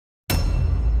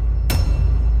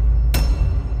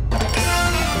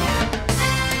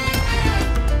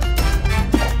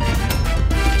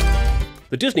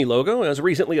The Disney logo, as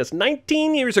recently as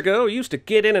 19 years ago, used to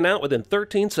get in and out within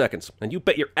 13 seconds. And you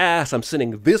bet your ass I'm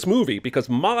sending this movie because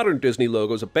modern Disney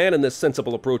logos abandon this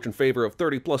sensible approach in favor of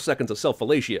 30-plus seconds of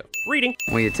self-fellatio. Reading.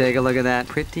 Will you take a look at that?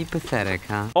 Pretty pathetic,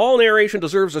 huh? All narration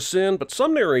deserves a sin, but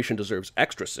some narration deserves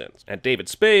extra sins. And David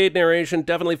Spade narration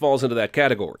definitely falls into that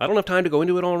category. I don't have time to go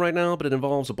into it all right now, but it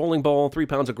involves a bowling ball, 3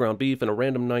 pounds of ground beef, and a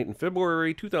random night in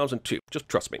February 2002. Just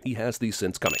trust me, he has these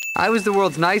sins coming. I was the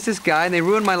world's nicest guy, and they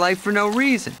ruined my life for no reason.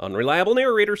 Unreliable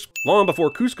narrators. Long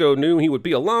before Cusco knew he would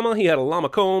be a llama, he had a llama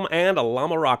comb and a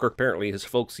llama rocker. Apparently, his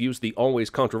folks used the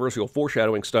always controversial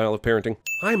foreshadowing style of parenting.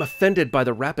 I am offended by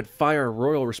the rapid-fire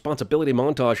royal responsibility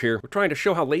montage here. We're trying to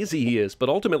show how lazy he is, but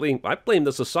ultimately, I blame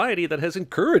the society that has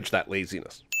encouraged that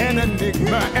laziness. An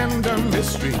enigma and a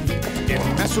mystery in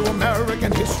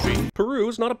Mesoamerican history. Peru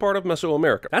is not a part of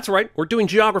Mesoamerica. That's right, we're doing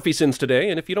geography sins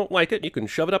today, and if you don't like it, you can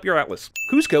shove it up your atlas.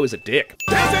 Cusco is a dick.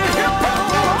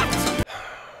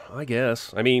 I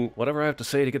guess. I mean, whatever I have to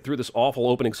say to get through this awful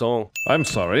opening song. I'm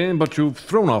sorry, but you've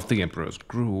thrown off the Emperor's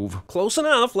groove. Close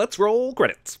enough, let's roll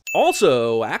credits.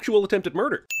 Also, actual attempted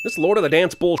murder. This Lord of the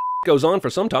Dance bull goes on for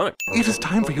some time. It is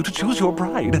time for you to choose your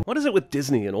bride. What is it with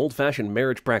Disney and old-fashioned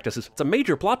marriage practices? It's a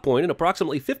major plot point in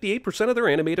approximately 58% of their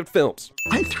animated films.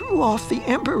 I threw off the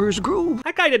Emperor's groove.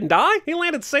 That guy didn't die. He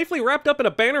landed safely wrapped up in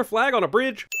a banner flag on a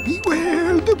bridge.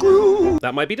 Beware the groove.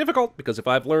 That might be difficult, because if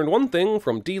I've learned one thing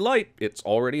from D-Light, it's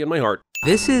already in my heart.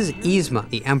 This is Yzma,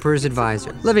 the Emperor's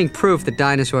advisor, living proof that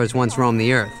dinosaurs once roamed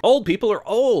the Earth. Old people are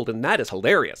old, and that is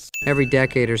hilarious. Every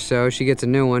decade or so, she gets a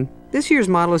new one. This year's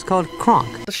model is called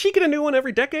Kronk. Does she get a new one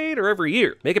every decade or every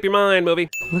year? Make up your mind, movie.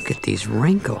 Look at these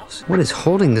wrinkles. What is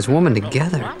holding this woman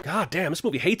together? God damn, this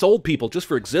movie hates old people just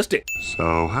for existing.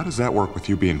 So, how does that work with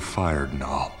you being fired and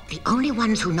all? The only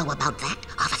ones who know about that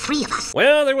are the three of us.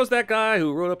 Well, there was that guy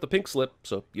who wrote up the pink slip,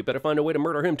 so you better find a way to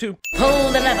murder him too.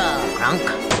 Pull the lever,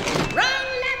 Kronk.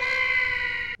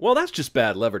 Well, that's just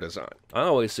bad lever design. I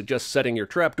always suggest setting your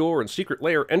trapdoor and secret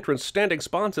lair entrance standing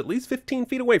spots at least 15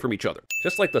 feet away from each other.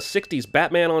 Just like the 60s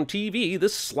Batman on TV,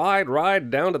 this slide ride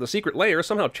down to the secret lair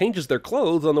somehow changes their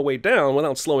clothes on the way down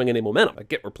without slowing any momentum. I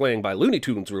get we're playing by Looney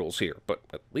Tunes rules here, but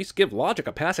at least give logic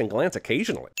a passing glance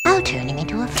occasionally. I'll turn him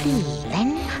into a flea.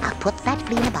 Then I'll put that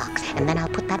flea in a box, and then I'll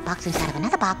put that box inside of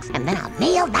another box, and then I'll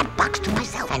nail that box to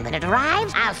myself. And when it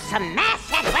arrives, I'll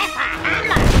smash it with a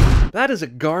hammer. That is a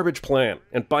garbage plan,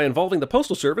 and by involving the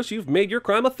Postal Service, you've made your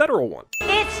crime a federal one.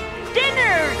 It's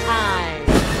dinner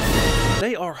time!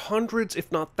 They are hundreds,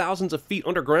 if not thousands of feet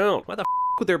underground. Why the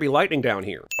would there be lightning down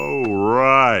here? Oh,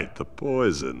 right. The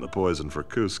poison for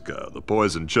Cusco. The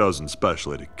poison chosen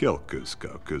specially to kill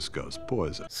Cusco. Cusco's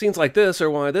poison. Scenes like this are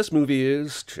why this movie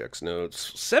is, checks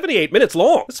notes, 78 minutes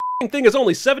long. This thing is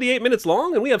only 78 minutes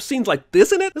long, and we have scenes like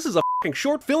this in it? This is a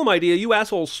short film idea you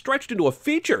assholes stretched into a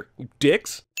feature, you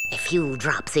dicks. A few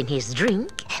drops in his drink,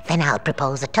 then I'll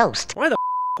propose a toast. Why the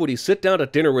would he sit down to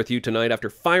dinner with you tonight after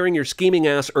firing your scheming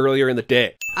ass earlier in the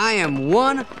day? I am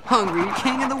one hungry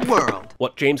king of the world.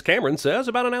 What James Cameron says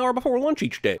about an hour before lunch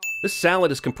each day. This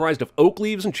salad is comprised of oak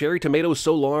leaves and cherry tomatoes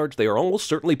so large they are almost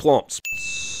certainly plums.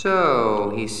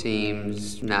 So, he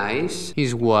seems nice.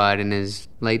 He's what, in his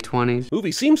late 20s?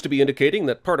 Movie seems to be indicating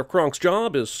that part of Kronk's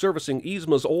job is servicing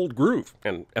Yzma's old groove.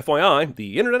 And FYI,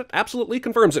 the internet absolutely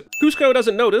confirms it. Cusco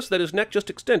doesn't notice that his neck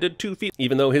just extended 2 feet,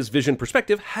 even though his vision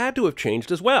perspective had to have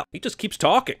changed as well. He just keeps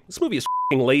talking. This movie is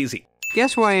lazy.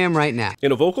 Guess where I am right now?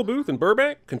 In a vocal booth in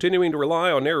Burbank, continuing to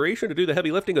rely on narration to do the heavy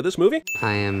lifting of this movie?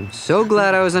 I am so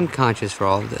glad I was unconscious for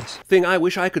all of this. Thing I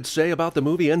wish I could say about the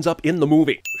movie ends up in the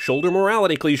movie. Shoulder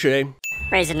morality cliche.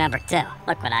 Reason number 2.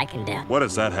 Look what I can do. What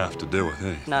does that have to do with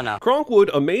anything? No. Kronk would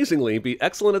amazingly be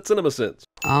excellent at CinemaSins.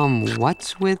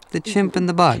 What's with the chimp and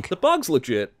the bug? The bug's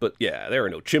legit, but yeah, there are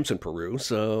no chimps in Peru,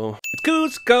 so... It's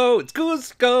Cusco, it's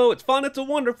Cusco, it's fun, it's a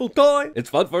wonderful toy. It's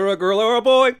fun for a girl or a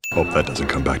boy. Hope that doesn't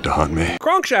come back to haunt me.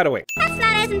 Kronk shadowing. That's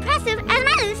not as impressive as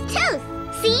my loose tooth.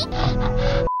 See?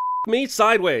 Me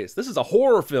sideways. This is a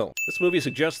horror film. This movie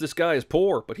suggests this guy is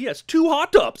poor, but he has 2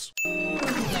 hot tubs.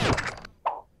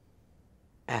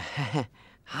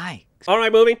 Hi. All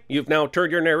right, movie, you've now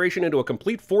turned your narration into a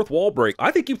complete fourth wall break.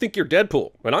 I think you think you're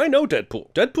Deadpool, and I know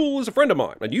Deadpool. Deadpool is a friend of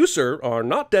mine, and you, sir, are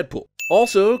not Deadpool.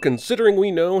 Also, considering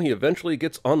we know he eventually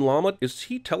gets unllamaed, is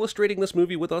he telestrating this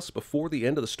movie with us before the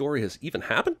end of the story has even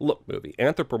happened? Look, movie,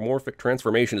 anthropomorphic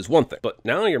transformation is one thing, but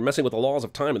now you're messing with the laws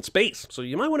of time and space, so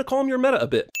you might want to calm your meta a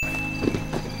bit.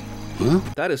 Huh?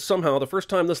 That is somehow the first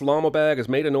time this llama bag has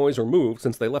made a noise or moved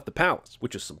since they left the palace,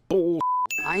 which is some bull.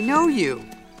 I know you.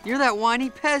 You're that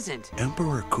whiny peasant.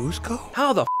 Emperor Cusco?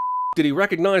 How the did he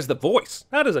recognize the voice?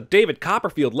 That is a David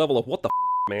Copperfield level of what the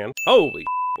man. Holy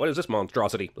what is this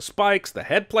monstrosity? The spikes, the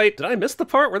head plate. Did I miss the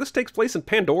part where this takes place in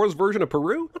Pandora's version of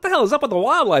Peru? What the hell is up with the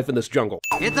wildlife in this jungle?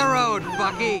 Hit the road,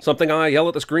 Bucky! Something I yell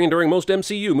at the screen during most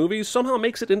MCU movies somehow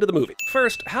makes it into the movie.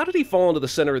 First, how did he fall into the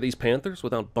center of these panthers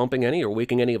without bumping any or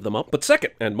waking any of them up? But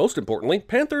second, and most importantly,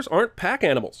 panthers aren't pack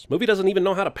animals. Movie doesn't even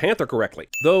know how to panther correctly.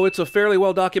 Though it's a fairly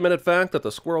well-documented fact that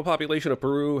the squirrel population of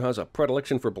Peru has a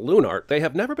predilection for balloon art, they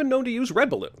have never been known to use red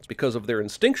balloons because of their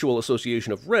instinctual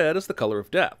association of red as the color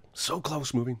of death. So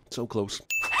close, movie. So close.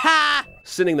 Ha!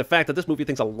 Sinning the fact that this movie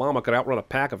thinks a llama could outrun a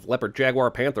pack of leopard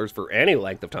jaguar panthers for any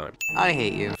length of time. I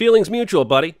hate you. Feelings mutual,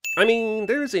 buddy. I mean,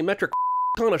 there's a metric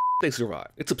ton of they survive.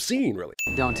 It's obscene, really.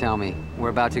 Don't tell me. We're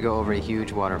about to go over a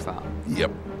huge waterfowl.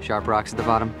 Yep. Sharp rocks at the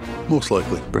bottom? Most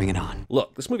likely. Bring it on.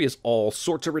 Look, this movie is all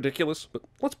sorts of ridiculous, but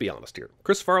let's be honest here.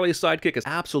 Chris Farley's sidekick is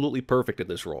absolutely perfect in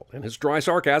this role, and his dry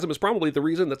sarcasm is probably the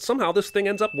reason that somehow this thing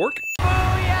ends up working.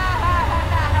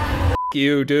 F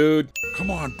you, dude.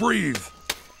 Come on, breathe.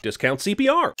 Discount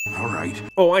CPR. All right.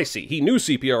 Oh, I see. He knew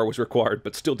CPR was required,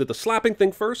 but still did the slapping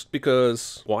thing first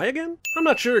because... why again? I'm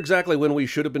not sure exactly when we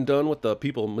should have been done with the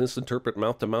people misinterpret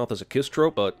mouth-to-mouth as a kiss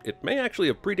trope, but it may actually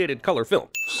have predated color film.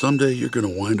 Someday you're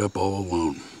gonna wind up all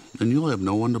alone, and you'll have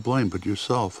no one to blame but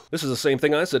yourself. This is the same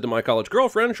thing I said to my college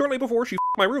girlfriend shortly before she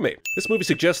f***ed my roommate. This movie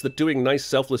suggests that doing nice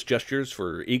selfless gestures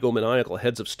for egomaniacal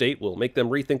heads of state will make them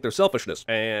rethink their selfishness,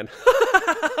 and...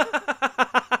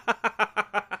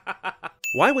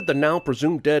 why would the now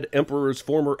presumed dead emperor's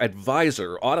former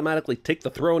advisor automatically take the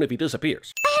throne if he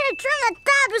disappears? I had a dream that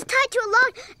Dad was tied to a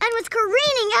log and was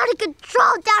careening out of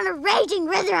control down a raging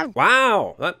river.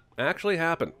 Wow, that actually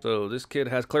happened. So this kid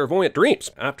has clairvoyant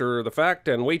dreams after the fact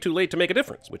and way too late to make a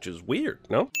difference, which is weird,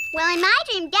 no? Well, in my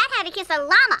dream, Dad had to kiss a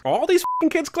llama. All these f***ing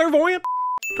kids clairvoyant?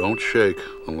 Don't shake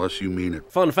unless you mean it.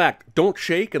 Fun fact, Don't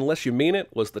Shake Unless You Mean It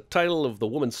was the title of the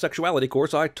woman's sexuality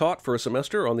course I taught for a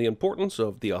semester on the importance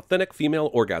of the authentic female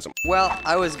orgasm. Well,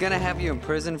 I was gonna have you in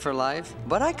prison for life,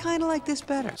 but I kinda like this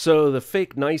better. So the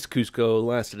fake nice Cusco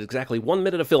lasted exactly 1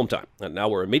 minute of film time, and now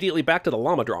we're immediately back to the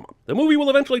llama drama. The movie will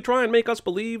eventually try and make us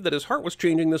believe that his heart was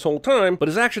changing this whole time, but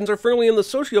his actions are firmly in the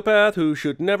sociopath who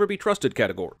should never be trusted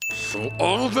category. So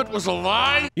all of it was a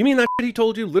lie? You mean that shit he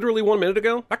told you literally 1 minute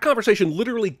ago? That conversation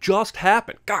literally just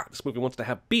happened. God, this movie wants to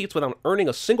have beats without earning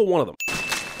a single one of them.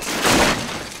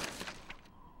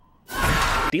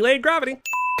 Delayed gravity.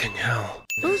 F***ing hell.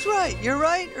 Who's right? You're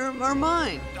right or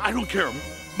mine? I don't care.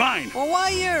 Mine. Well, why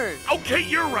yours? Okay,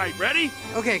 you're right. Ready?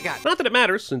 Okay, got it. Not that it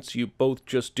matters, since you both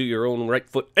just do your own right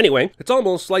foot anyway. It's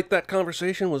almost like that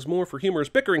conversation was more for humorous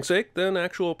bickering's sake than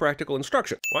actual practical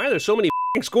instruction. Why are there so many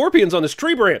f***ing scorpions on this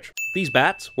tree branch? These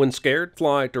bats, when scared,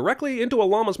 fly directly into a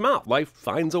llama's mouth. Life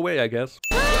finds a way, I guess.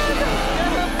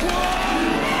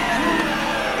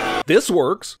 This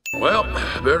works. Well,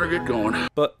 better get going.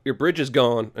 But your bridge is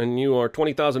gone, and you are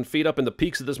 20,000 feet up in the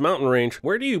peaks of this mountain range.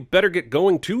 Where do you better get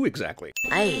going to exactly?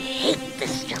 I hate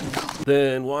this jungle.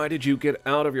 Then why did you get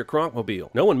out of your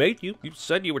cronkmobile? No one made you. You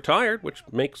said you were tired, which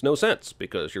makes no sense,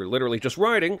 because you're literally just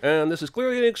riding, and this is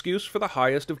clearly an excuse for the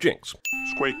highest of jinks.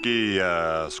 Squeaky,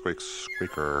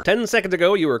 squeaker. 10 seconds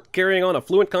ago, you were carrying on a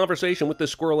fluent conversation with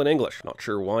this squirrel in English. Not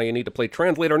sure why you need to play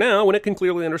translator now when it can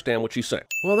clearly understand what she's saying.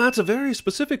 Well, that's a very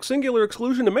specific singular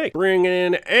exclusion to make. Bring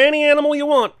in any animal you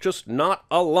want, just not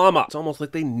a llama. It's almost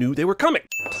like they knew they were coming.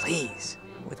 Please,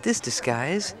 with this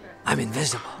disguise, I'm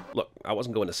invisible. Look, I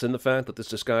wasn't going to sin the fact that this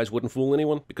disguise wouldn't fool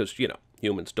anyone, because, you know,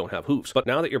 humans don't have hooves. But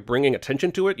now that you're bringing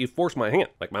attention to it, you force my hand.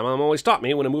 Like my mom always taught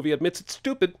me, when a movie admits it's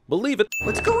stupid, believe it.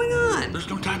 What's going on? There's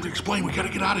no time to explain. We gotta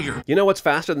get out of here. You know what's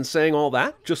faster than saying all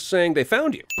that? Just saying they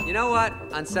found you. You know what?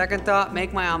 On second thought,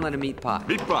 make my omelet a meat pie.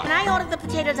 Meat pie. And I ordered the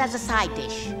potatoes as a side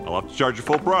dish. I'll have to charge you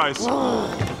full price.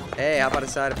 Hey, how about a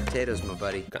side of potatoes, my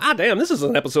buddy? God damn, this is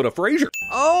an episode of Frasier.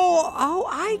 Oh,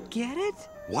 I get it.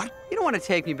 What? You don't want to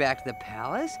take me back to the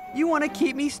palace. You want to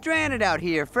keep me stranded out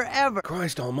here forever.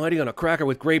 Christ almighty on a cracker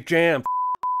with grape jam.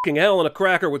 F***ing hell on a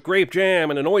cracker with grape jam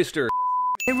and an oyster.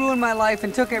 They ruined my life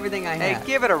and took everything I had. Hey,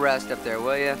 give it a rest up there,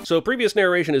 will ya? So previous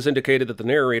narration has indicated that the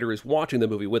narrator is watching the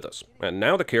movie with us, and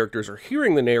now the characters are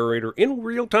hearing the narrator in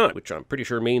real time, which I'm pretty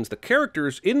sure means the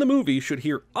characters in the movie should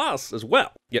hear us as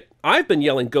well. Yet I've been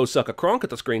yelling "Go suck a cronk" at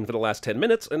the screen for the last 10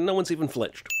 minutes, and no one's even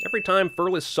flinched. Every time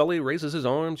furless Sully raises his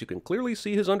arms, you can clearly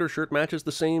see his undershirt matches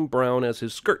the same brown as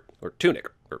his skirt, or tunic,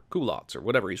 or culottes, or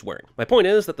whatever he's wearing. My point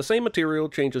is that the same material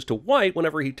changes to white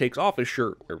whenever he takes off his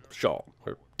shirt, or shawl,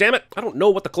 or damn it, I don't know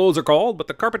what the clothes are called, but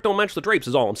the carpet don't match the drapes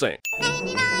is all I'm saying.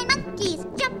 99 monkeys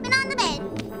jumping on the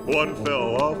bed. One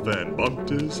fell off and bumped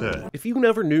his head. If you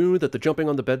never knew that the jumping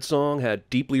on the bed song had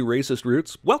deeply racist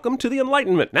roots, welcome to the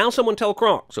Enlightenment. Now someone tell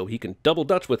Kronk so he can double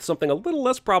dutch with something a little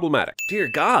less problematic. Dear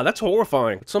God, that's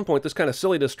horrifying. At some point, this kind of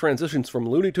silliness transitions from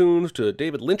Looney Tunes to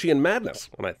David Lynchian madness,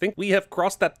 and I think we have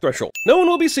crossed that threshold. No one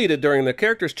will be seated during the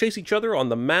characters chase each other on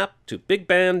the map to big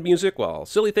band music while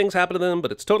silly things happen to them,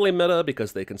 but it's totally meta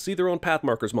because they can see their own path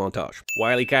markers montage.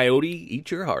 Wile E. Coyote, eat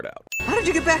your heart out. How did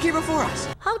you get back here before us?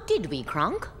 How did we,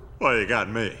 Kronk? Well, you got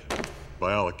me.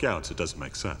 By all accounts, it doesn't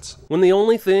make sense. When the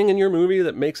only thing in your movie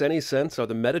that makes any sense are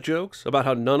the meta jokes about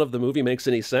how none of the movie makes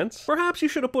any sense, perhaps you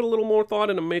should have put a little more thought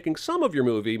into making some of your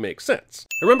movie make sense.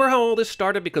 Remember how all this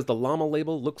started because the llama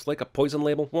label looks like a poison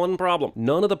label? One problem.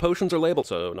 None of the potions are labeled,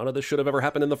 so none of this should have ever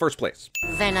happened in the first place.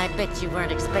 Then I bet you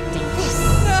weren't expecting this.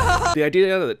 The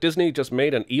idea that Disney just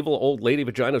made an evil old lady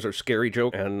vaginas are scary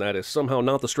joke, and that is somehow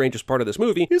not the strangest part of this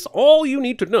movie, is all you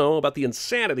need to know about the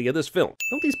insanity of this film.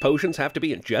 Don't these potions have to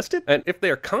be ingested? And if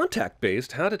they're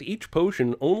contact-based, how did each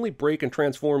potion only break and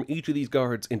transform each of these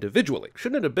guards individually?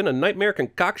 Shouldn't it have been a nightmare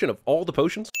concoction of all the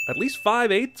potions? At least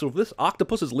 5/8 of this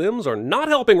octopus's limbs are not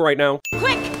helping right now.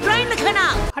 Quick, drain the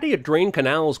canal! How do you drain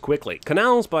canals quickly?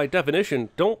 Canals, by definition,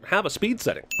 don't have a speed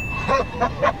setting.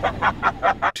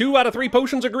 2 out of 3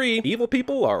 potions agree. Evil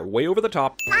people are way over the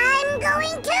top. I'm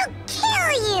going to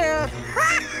kill you.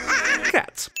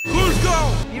 Cats. Who's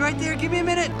go? You right there? Give me a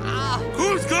minute.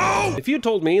 Who's go? If you had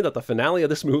told me that the finale of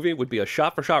this movie would be a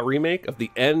shot-for-shot remake of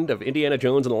the end of Indiana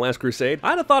Jones and the Last Crusade,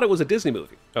 I'd have thought it was a Disney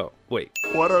movie. Oh, wait.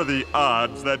 What are the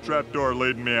odds that trapdoor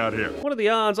leading me out here? What are the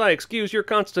odds I excuse your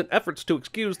constant efforts to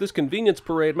excuse this convenience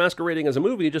parade masquerading as a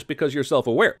movie just because you're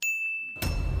self-aware?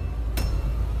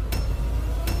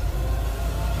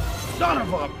 Son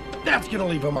of a... That's gonna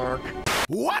leave a mark.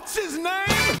 What's his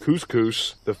name?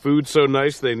 Couscous. The food's so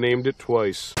nice they named it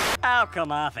twice. Oh,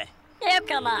 come off it. Oh,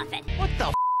 come off it. What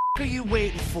the are you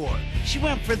waiting for? She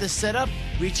went for the setup.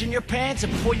 Reach in your pants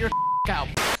and pull your out.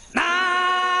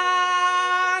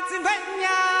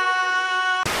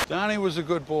 Donnie was a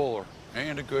good bowler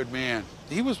and a good man.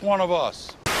 He was one of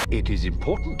us. It is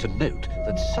important to note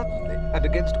that suddenly, and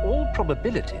against all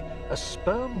probability, a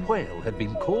sperm whale had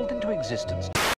been called into existence.